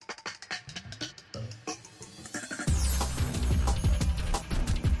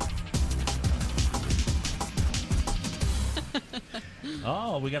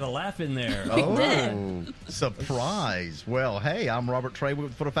Oh, we got a laugh in there. Oh, surprise. Well, hey, I'm Robert Trey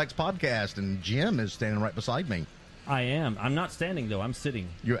with PhotoFacts Podcast, and Jim is standing right beside me. I am. I'm not standing, though. I'm sitting.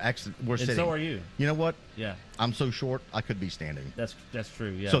 We're And sitting. so are you. You know what? Yeah, I'm so short, I could be standing. that's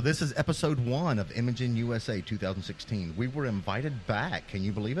true, yeah. So this is episode 1 of Imaging USA 2016. We were invited back. Can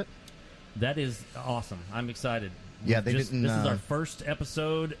you believe it? That is awesome. I'm excited. Yeah, they didn't, This is our first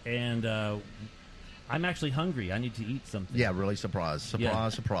episode, and I'm actually hungry. I need to eat something. Yeah, really surprised. Yeah.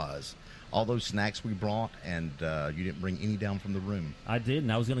 Surprise. All those snacks we brought, and you didn't bring any down from the room. I did,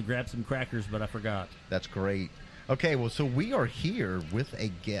 and I was going to grab some crackers, but I forgot. That's great. Okay, well, so we are here with a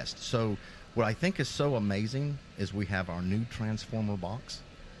guest. So what I think is so amazing is we have our new Transformer box.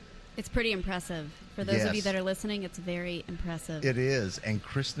 It's pretty impressive. For those of you Yes. that are listening, it's very impressive. It is, and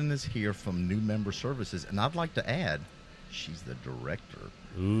Kristen is here from New Member Services, and I'd like to add, she's the director.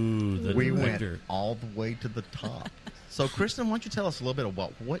 Ooh, the We director. went all the way to the top. So, Kristen, why don't you tell us a little bit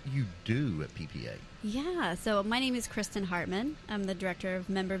about what you do at PPA? Yeah, so my name is Kristen Hartman. I'm the Director of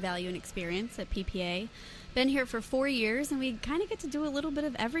Member Value and Experience at PPA. Been here for 4 years, and we kind of get to do a little bit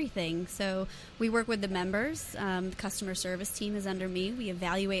of everything. So we work with the members. The customer service team is under me. We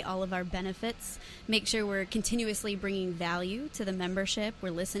evaluate all of our benefits, make sure we're continuously bringing value to the membership.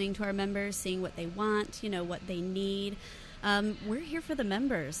 We're listening to our members, seeing what they want, what they need. We're here for the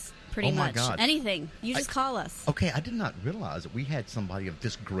members, pretty Oh, my much. God. Anything. You just call us. Okay, I did not realize that we had somebody of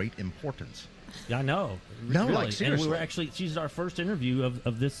this great importance. Yeah, I know. No, really. like, And seriously. we were actually, she's our first interview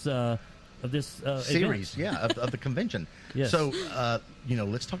of this Series, event. yeah, of the convention. Yes. So,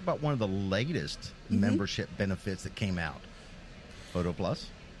 let's talk about one of the latest Mm-hmm. membership benefits that came out. Photo Plus?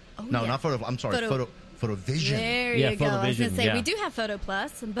 Oh, No, yeah. not Photo. I'm sorry, Photovision. There Yeah, you go. I was going PhotoVision, to say, yeah. we do have Photo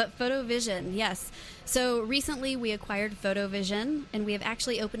Plus, but PhotoVision, yes. So recently we acquired PhotoVision, and we have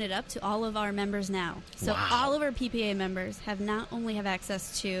actually opened it up to all of our members now. So Wow. all of our PPA members not only have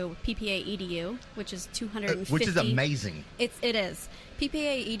access to PPA EDU, which is $250. Which is amazing. It is.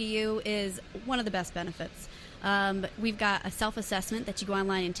 PPA EDU is one of the best benefits. We've got a self-assessment that you go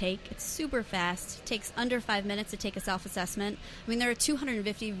online and take. It's super fast. It takes under 5 minutes to take a self-assessment. I mean, there are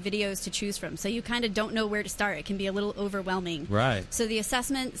 250 videos to choose from, so you kind of don't know where to start. It can be a little overwhelming. Right. So the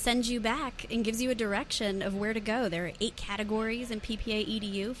assessment sends you back and gives you a direction of where to go. There are 8 categories in PPA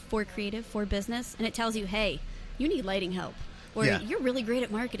EDU, 4 creative, 4 business, and it tells you, hey, you need lighting help. Or Yeah. you're really great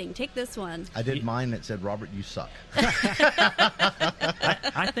at marketing. Take this one. I did mine that said, Robert, you suck.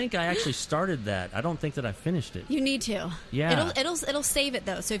 I think I actually started that. I don't think that I finished it. You need to. Yeah. It'll save it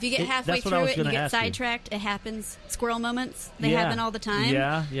though. So if you get It- halfway that's what I through was it and you gonna get ask you. sidetracked, it happens. Squirrel moments, they Yeah. happen all the time.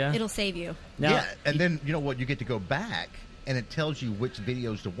 Yeah. It'll save you. Now, yeah, and then, you know what, you get to go back, and it tells you which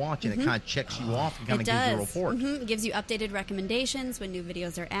videos to watch, and it kind of checks you off and kind It of gives you a does. report. It gives you updated recommendations when new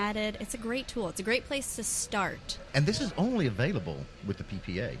videos are added. It's a great tool. It's a great place to start. And this is only available with the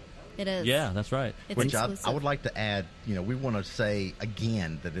PPA. It is. yeah, that's right. It's Which exclusive. I would like to add, we want to say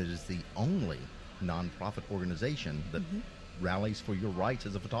again that it is the only nonprofit organization that rallies for your rights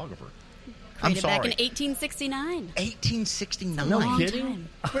as a photographer. I'm Created sorry. back in 1869. 1869. No Long kidding?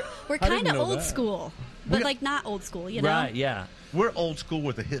 time. We're I didn't kind of know old that. school, but We- like not old school, you know? Right, yeah. We're old school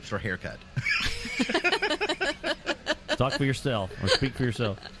with a hipster haircut. Talk for yourself or speak for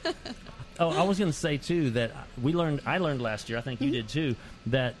yourself. Oh, I was going to say too that I learned last year, I think you did too,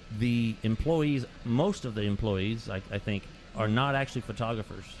 that the employees, most of the employees, I think, are not actually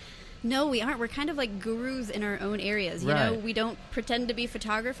photographers. No, we aren't. We're kind of like gurus in our own areas. You know, Right. we don't pretend to be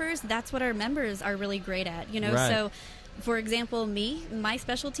photographers. That's what our members are really great at. You know, Right. so for example, my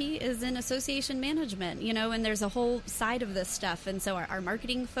specialty is in association management, and there's a whole side of this stuff. And so our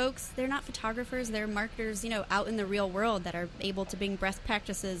marketing folks, they're not photographers, they're marketers, out in the real world that are able to bring best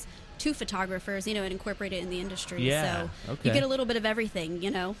practices to photographers, and incorporate it in the industry. Yeah, So okay. you get a little bit of everything,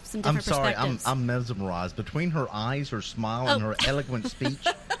 some different I'm sorry, perspectives. I'm mesmerized. Between her eyes, her smile, and Oh. her eloquent speech,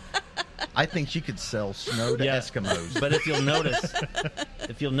 I think she could sell snow to Yeah. Eskimos. But if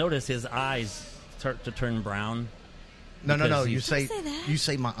you'll notice, his eyes start to turn brown. No. because You he's- say Don't say that. you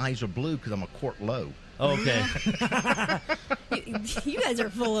say my eyes are blue because I'm a quart low. Oh, okay. You guys are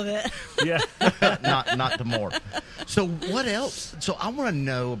full of it. Yeah. not to more. So what else? So I want to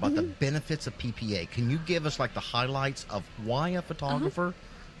know about the benefits of PPA. Can you give us like the highlights of why a photographer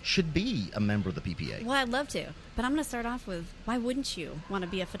should be a member of the PPA? Well, I'd love to, but I'm going to start off with why wouldn't you want to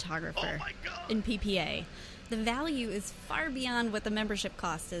be a photographer Oh, my God. in PPA? The value is far beyond what the membership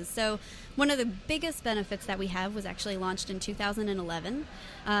cost is. So one of the biggest benefits that we have was actually launched in 2011.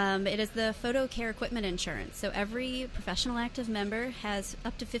 It is the Photo Care Equipment Insurance. So every professional active member has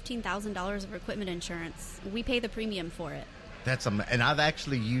up to $15,000 of equipment insurance. We pay the premium for it. And I've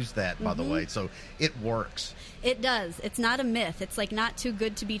actually used that, by the way, so it works. It does. It's not a myth. It's like not too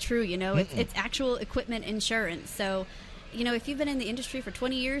good to be true, you know. It's actual equipment insurance. So, you know, if you've been in the industry for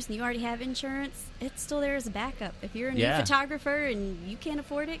 20 years and you already have insurance, it's still there as a backup. If you're a new photographer and you can't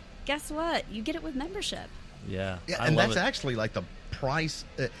afford it, guess what? You get it with membership. Yeah, and that's actually like the price.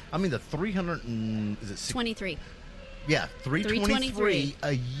 I mean, the 300 and is it 23? Yeah, $323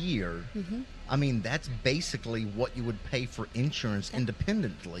 a year. I mean, that's basically what you would pay for insurance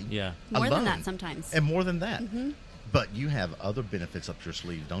independently. Yeah, more alone. than that sometimes, and more than that. But you have other benefits up your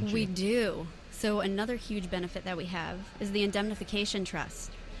sleeve, don't you? We do. So another huge benefit that we have is the indemnification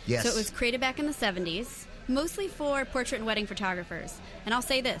trust. Yes. So it was created back in the 70s, mostly for portrait and wedding photographers. And I'll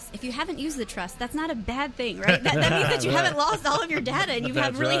say this, if you haven't used the trust, that's not a bad thing, right? That means that you haven't lost all of your data and you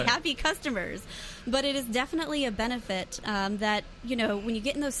have really happy customers. But it is definitely a benefit that, you know, when you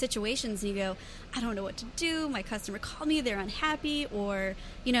get in those situations and you go, I don't know what to do, my customer called me, they're unhappy, or,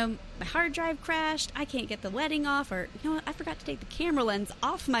 you know, my hard drive crashed, I can't get the wedding off, or, you know what, I forgot to take the camera lens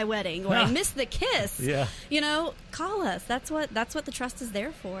off my wedding, or I missed the kiss. Yeah. You know, call us. That's what the trust is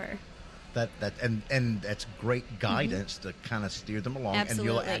there for. And that's great guidance to kind of steer them along. Absolutely.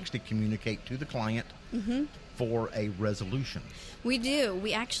 And you'll actually communicate to the client for a resolution. We do.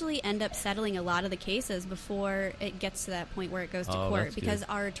 We actually end up settling a lot of the cases before it gets to that point where it goes to court, because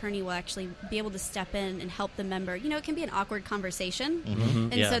our attorney will actually be able to step in and help the member. You know, it can be an awkward conversation,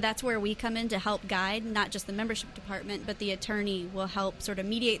 and so that's where we come in to help guide, not just the membership department, but the attorney will help sort of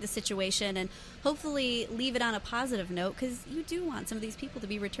mediate the situation and hopefully leave it on a positive note, because you do want some of these people to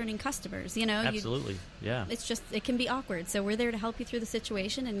be returning customers, you know. Absolutely, yeah. It's just, it can be awkward, so we're there to help you through the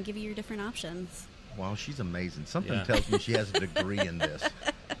situation and give you your different options. Wow, she's amazing. Something tells me she has a degree in this.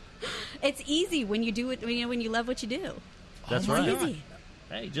 It's easy when you do it, you know, when you love what you do. That's It's right. easy.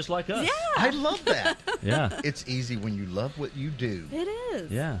 Hey, just like us. Yeah. I love that. Yeah. It's easy when you love what you do. It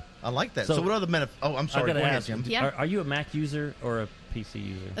is. Yeah. I like that. So- So what other benefits? Oh, I'm sorry. I've got Go to ahead, ask, Jim. Yeah. are you a Mac user or a PC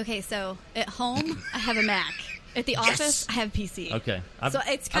user? Okay, so at home, I have a Mac. At the office, I have PC. Okay. So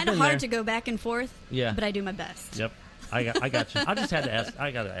it's kind I've of been hard there. to go back and forth, Yeah. but I do my best. Yep. I got you. I just had to ask.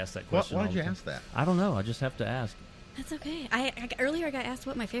 I got to ask that question. Why all did the you time. ask that? I don't know. I just have to ask. That's okay. Earlier I got asked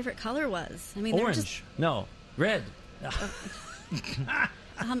what my favorite color was. I mean, Orange. they're just, No. Red.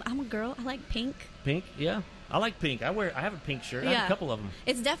 I'm a girl. I like pink. Pink. Yeah. I like pink. I have a pink shirt. I have a couple of them.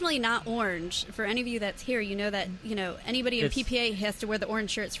 It's definitely not orange. For any of you that's here, you know that, you know, anybody in It's- PPA has to wear the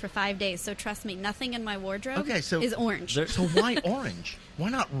orange shirts for 5 days. So trust me, nothing in my wardrobe is orange. So why orange? Why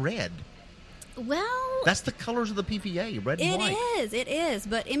not red? Well, That's the colors of the PPA, red and white. It is.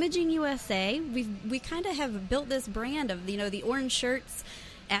 But Imaging USA, we kind of have built this brand of, you know, the orange shirts.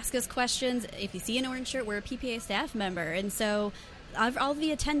 Ask us questions. If you see an orange shirt, we're a PPA staff member, and so all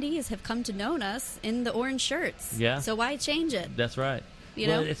the attendees have come to know us in the orange shirts. Yeah. So why change it? That's right. You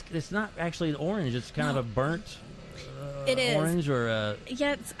well, know? it's not actually orange. It's kind of a burnt It is. orange or a.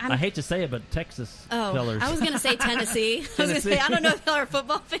 Yeah, I hate to say it, but Texas colors. I was going to say Tennessee. I was going to say, I don't know if y'all are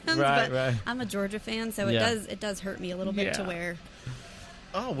football fans, but right. I'm a Georgia fan, so Yeah. it does hurt me a little bit to wear.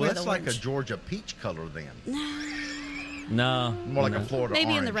 Oh, well, Wear that's the like a orange. Georgia peach color then. No. More like no. a Florida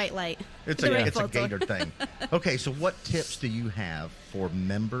Maybe orange. in the right light. It's The right a photo. gator thing. Okay, so what tips do you have for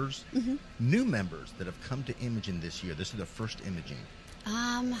members, new members that have come to Imaging this year? This is their first Imaging.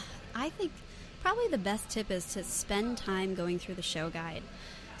 I think probably the best tip is to spend time going through the show guide.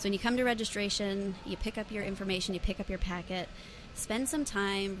 So when you come to registration, you pick up your information, you pick up your packet, spend some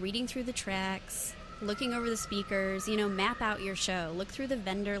time reading through the tracks, looking over the speakers, you know, map out your show, look through the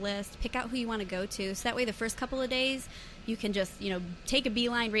vendor list, pick out who you want to go to. So that way the first couple of days, you can just, you know, take a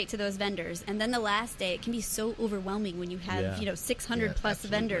beeline right to those vendors. And then the last day, it can be so overwhelming when you have, you know, 600 Yeah, plus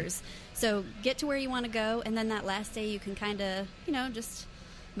absolutely. vendors. So get to where you want to go, and then that last day you can kind of, you know, just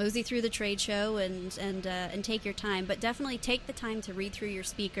mosey through the trade show and take your time. But definitely take the time to read through your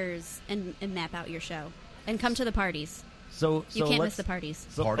speakers and map out your show. And come to the parties. So You can't miss let's- the parties.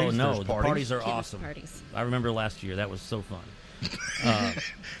 So, Parties? oh no, There's the parties? parties are Can't miss the awesome. parties. I remember last year. That was so fun.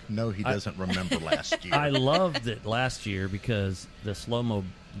 No, he doesn't remember last year. I loved it last year because the slow-mo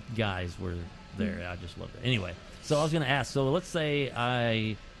guys were there. I just loved it. Anyway, so I was going to ask, so let's say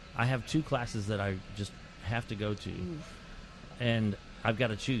I have two classes that I just have to go to, and I've got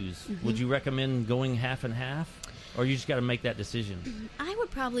to choose. Would you recommend going half and half, or you just got to make that decision? I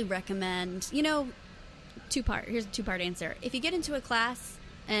would probably recommend, you know, here's a two-part answer. If you get into a class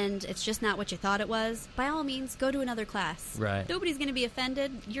and it's just not what you thought it was, by all means, go to another class. Right. Nobody's going to be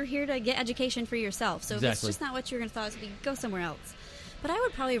offended. You're here to get education for yourself. So if it's Exactly. just not what you're going to thought it was, go somewhere else. But I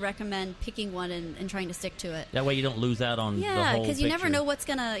would probably recommend picking one and trying to stick to it. That way you don't lose out on the Yeah, whole because you never picture. know what's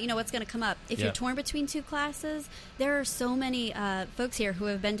gonna come up. If Yeah. you're torn between two classes, there are so many folks here who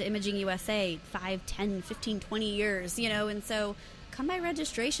have been to Imaging USA 5, 10, 15, 20 years, and so come by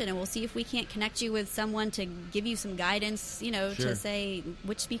registration and we'll see if we can't connect you with someone to give you some guidance, Sure. to say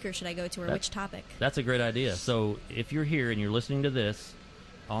which speaker should I go to or which topic. That's a great idea. So if you're here and you're listening to this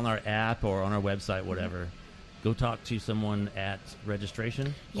on our app or on our website, whatever, go talk to someone at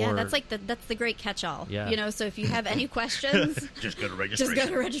registration. Yeah, or, that's the great catch-all. Yeah. So if you have any questions, Just go to just registration.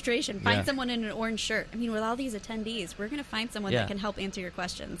 go to registration. Find Yeah. someone in an orange shirt. I mean, with all these attendees, we're going to find someone Yeah. that can help answer your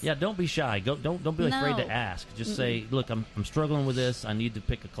questions. Yeah, don't be shy. Don't be afraid No. to ask. Just say, look, I'm struggling with this. I need to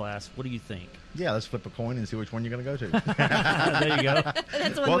pick a class. What do you think? Yeah, let's flip a coin and see which one you're going to go to. There you go.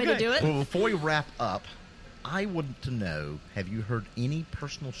 That's one way to do it. Well, before we wrap up, I want to know, have you heard any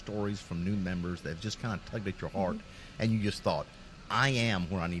personal stories from new members that have just kind of tugged at your heart and you just thought, I am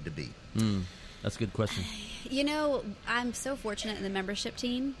where I need to be? That's a good question. I'm so fortunate in the membership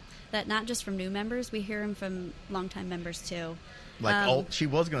team that not just from new members, we hear them from longtime members too. She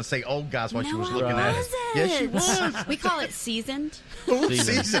was going to say old guys while she No, was I looking at it. wasn't. Yes, she was. We call it seasoned. Old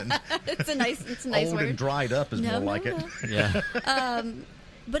Seasoned. season. It's a nice Old word. and dried up is No, more no, like no. it. Yeah.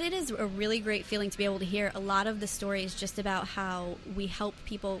 But it is a really great feeling to be able to hear a lot of the stories just about how we help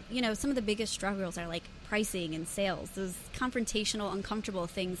people. Some of the biggest struggles are like pricing and sales, those confrontational, uncomfortable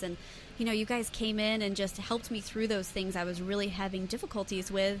things. And, you guys came in and just helped me through those things I was really having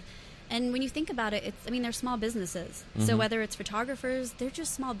difficulties with. And when you think about it, they're small businesses. So whether it's photographers, they're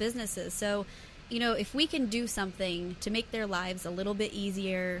just small businesses. So, if we can do something to make their lives a little bit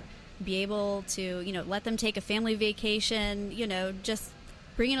easier, be able to, let them take a family vacation, just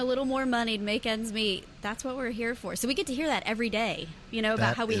bring in a little more money to make ends meet. That's what we're here for. So we get to hear that every day, about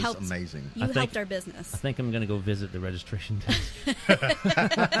That how we is helped. amazing. You helped our business. I think I'm going to go visit the registration desk.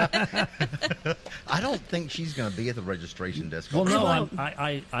 I don't think she's going to be at the registration desk. Well, no,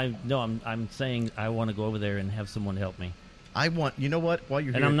 won't. I'm saying I want to go over there and have someone help me. I want, you know what, while you're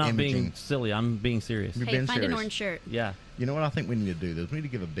And here I'm at not Imaging, being silly. I'm being serious. You're Hey, being find serious. an orange shirt. Yeah. You know what I think we need to do? We need to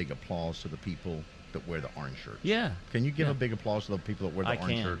give a big applause to the people that wear the orange shirts. Yeah. Can you give Yeah. a big applause to the people that wear the I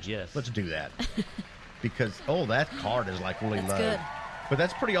orange can, shirts? yes. Let's do that. Because, that card is like really That's low. good. But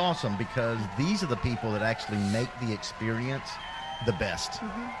that's pretty awesome because these are the people that actually make the experience the best.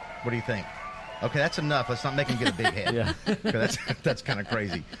 Mm-hmm. What do you think? Okay, that's enough. Let's not make him get a big head. Yeah. 'Cause that's kind of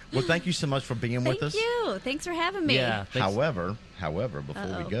crazy. Well, thank you so much for being with Thank us. you. Thanks for having me. Yeah. thanks. However, before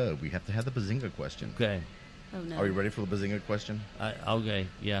we Uh-oh. go, we have to have the Bazinga question. Okay. Oh, no. Are you ready for the Bazinga question? Okay.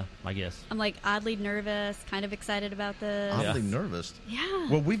 Yeah, I guess. I'm like oddly nervous, kind of excited about this. Oddly nervous. Yeah.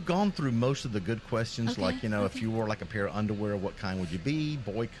 Well, we've gone through most of the good questions, Okay, like, if okay. you wore like a pair of underwear, what kind would you be?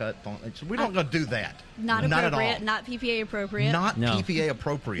 Boy cut, thong. So we don't going to do that. Not at appropriate, all. not PPA appropriate. Not No. PPA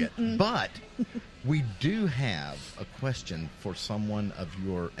appropriate. But we do have a question for someone of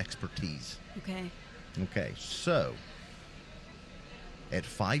your expertise. Okay. Okay, so at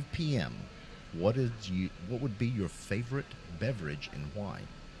 5 p.m., what would be your favorite beverage and why?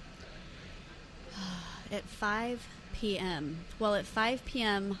 At 5 p.m. Well, at 5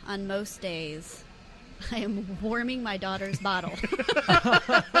 p.m. on most days, I am warming my daughter's bottle.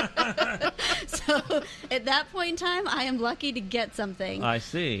 So at that point in time, I am lucky to get something. I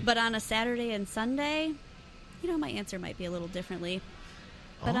see. But on a Saturday and Sunday, my answer might be a little differently.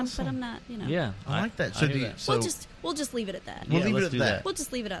 But Awesome. I'm not, Yeah. I like that. I So hear do you- that. so we'll just leave it at that. we'll Yeah, leave it let's at do that. that. We'll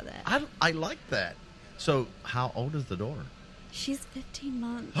just leave it at that. I like that. So how old is the daughter? She's 15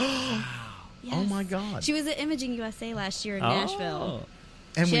 months. Yes. Oh my God. She was at Imaging USA last year in Oh. Nashville.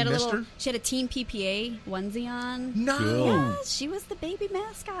 And She we had a missed little. her? She had a Team PPA onesie on. No. Cool. Yes, she was the baby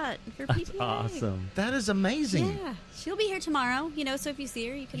mascot for That's PPA. awesome. That is amazing. Yeah, she'll be here tomorrow. So if you see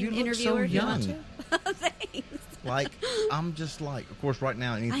her, you can You look interview so her if you want young. to. Thanks. Like, I'm just like, of course, right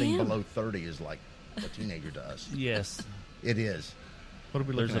now, anything am. below 30 is like a teenager to us. Yes. It is. What are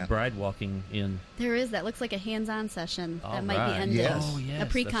we There's looking a at? bride walking in. There is. That looks like a hands-on session All that might right. be ending. Yes. Oh, yes. A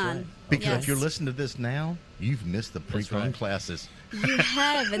that's pre-con. right. Because Yes. if you're listening to this now, you've missed the That's pre-con right. classes. You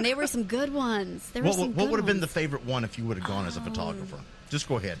have, and they were some good ones. There were What, some what good would have been the ones. favorite one if you would have gone as a photographer? Just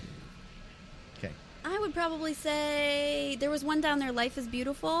go ahead. Okay. I would probably say there was one down there. Life is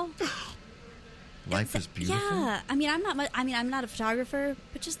beautiful. Life is beautiful. Yeah, I'm not a photographer,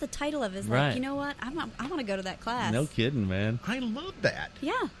 but just the title of it is Right. like, you know what? I want to go to that class. No kidding, man. I love that.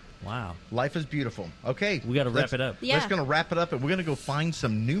 Yeah. Wow. Life is beautiful. Okay. We gotta wrap let's- it up. Yeah. Let's going to wrap it up, and we're going to go find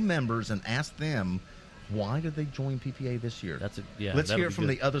some new members and ask them why did they join PPA this year. Let's Let's that'll hear be it from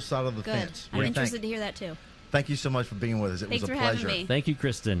good. the other side of the Good. fence. I'm What do you interested think? to hear that too. Thank you so much for being with us. It Thanks was a for having pleasure. me. Thank you,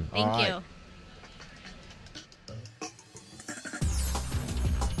 Kristen. Thank All right. you.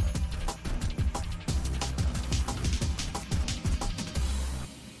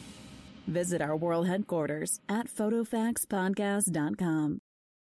 Visit our world headquarters at photofaxpodcast.com.